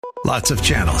Lots of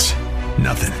channels,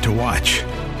 nothing to watch,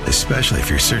 especially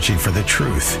if you're searching for the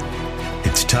truth.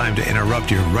 It's time to interrupt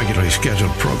your regularly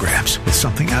scheduled programs with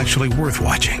something actually worth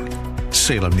watching.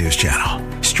 Salem News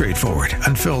Channel. Straightforward,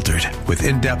 unfiltered, with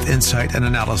in-depth insight and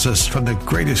analysis from the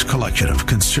greatest collection of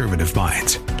conservative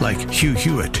minds like Hugh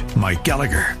Hewitt, Mike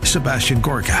Gallagher, Sebastian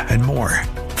Gorka, and more.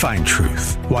 Find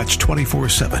truth. Watch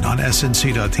 24/7 on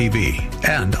snc.tv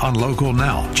and on Local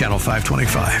Now, Channel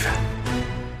 525.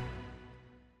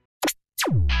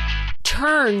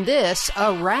 Turn this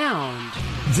around.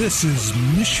 This is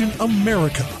Mission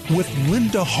America with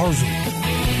Linda Harvey.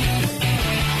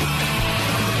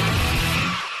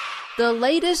 The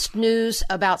latest news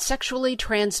about sexually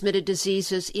transmitted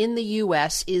diseases in the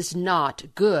U.S. is not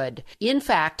good. In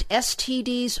fact,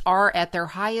 STDs are at their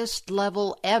highest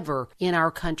level ever in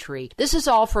our country. This is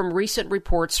all from recent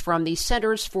reports from the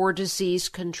Centers for Disease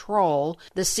Control,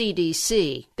 the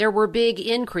CDC. There were big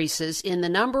increases in the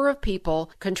number of people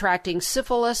contracting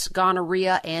syphilis,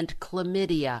 gonorrhea, and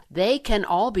chlamydia. They can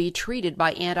all be treated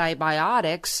by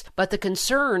antibiotics, but the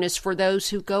concern is for those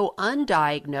who go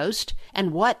undiagnosed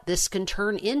and what this can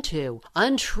turn into.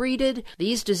 Untreated,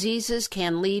 these diseases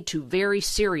can lead to very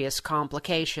serious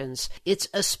complications. It's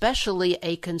especially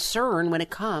a concern when it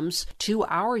comes to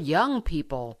our young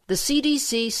people. The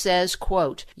CDC says,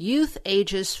 quote, youth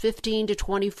ages 15 to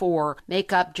 24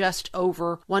 make up just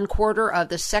over 1/4 of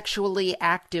the sexually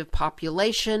active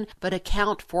population, but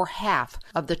account for half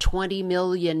of the 20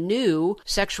 million new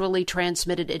sexually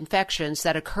transmitted infections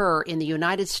that occur in the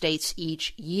United States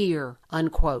each year,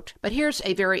 unquote. But here's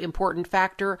a very important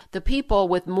factor. The people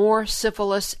with more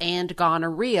syphilis and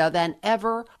gonorrhea than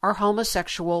ever are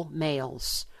homosexual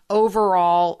males.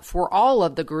 Overall, for all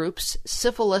of the groups,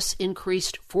 syphilis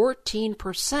increased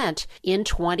 14% in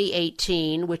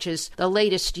 2018, which is the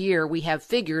latest year we have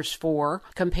figures for,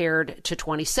 compared to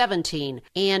 2017.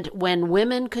 And when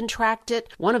women contract it,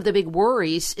 one of the big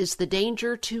worries is the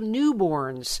danger to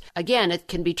newborns. Again, it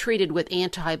can be treated with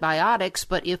antibiotics,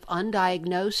 but if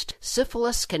undiagnosed,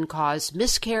 syphilis can cause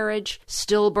miscarriage,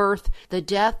 stillbirth, the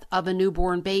death of a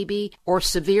newborn baby, or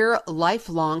severe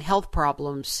lifelong health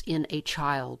problems in a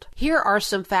child. Here are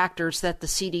some factors that the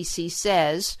CDC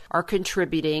says are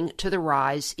contributing to the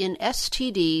rise in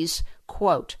STDs.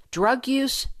 Quote, drug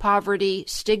use, poverty,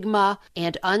 stigma,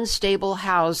 and unstable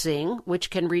housing, which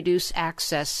can reduce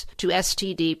access to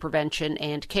STD prevention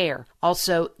and care.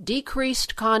 Also,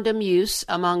 decreased condom use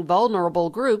among vulnerable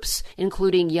groups,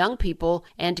 including young people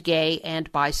and gay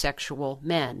and bisexual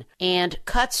men. And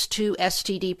cuts to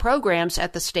STD programs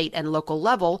at the state and local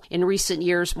level. In recent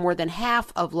years, more than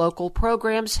half of local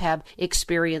programs have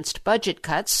experienced budget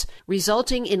cuts,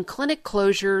 resulting in clinic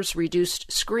closures,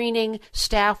 reduced screening,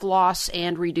 staff loss,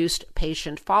 and reduced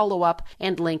patient follow-up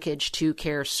and linkage to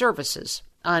care services,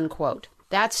 unquote.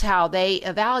 That's how they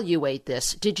evaluate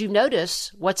this. Did you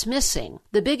notice what's missing?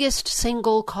 The biggest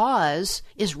single cause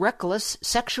is reckless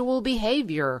sexual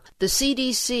behavior. The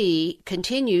CDC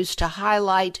continues to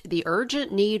highlight the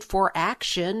urgent need for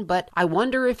action, but I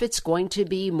wonder if it's going to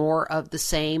be more of the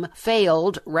same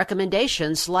failed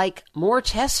recommendations like more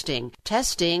testing.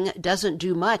 Testing doesn't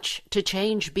do much to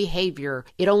change behavior.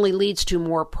 It only leads to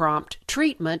more prompt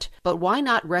treatment, but why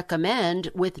not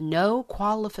recommend with no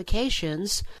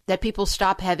qualifications that people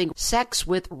stop having sex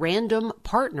with random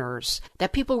partners,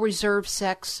 that people reserve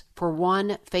sex for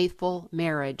one faithful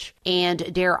marriage,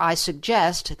 and dare I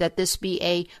suggest that this be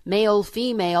a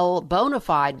male-female bona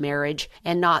fide marriage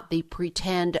and not the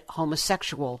pretend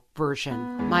homosexual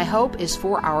version. My hope is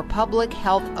for our public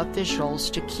health officials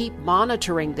to keep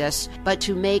monitoring this, but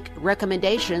to make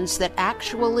recommendations that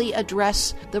actually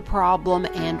address the problem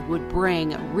and would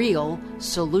bring real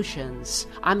solutions.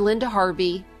 I'm Linda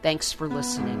Harvey. Thanks for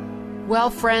listening.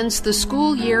 Well, friends, the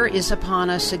school year is upon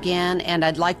us again, and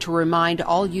I'd like to remind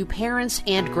all you parents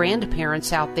and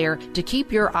grandparents out there to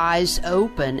keep your eyes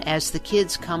open as the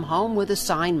kids come home with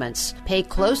assignments. Pay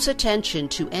close attention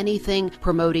to anything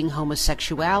promoting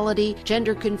homosexuality,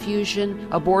 gender confusion,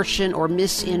 abortion, or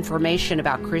misinformation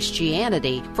about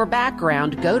Christianity. For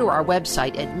background, go to our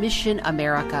website at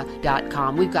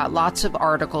missionamerica.com. We've got lots of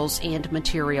articles and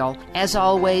material. As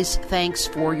always, thanks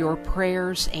for your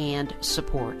prayers and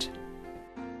support.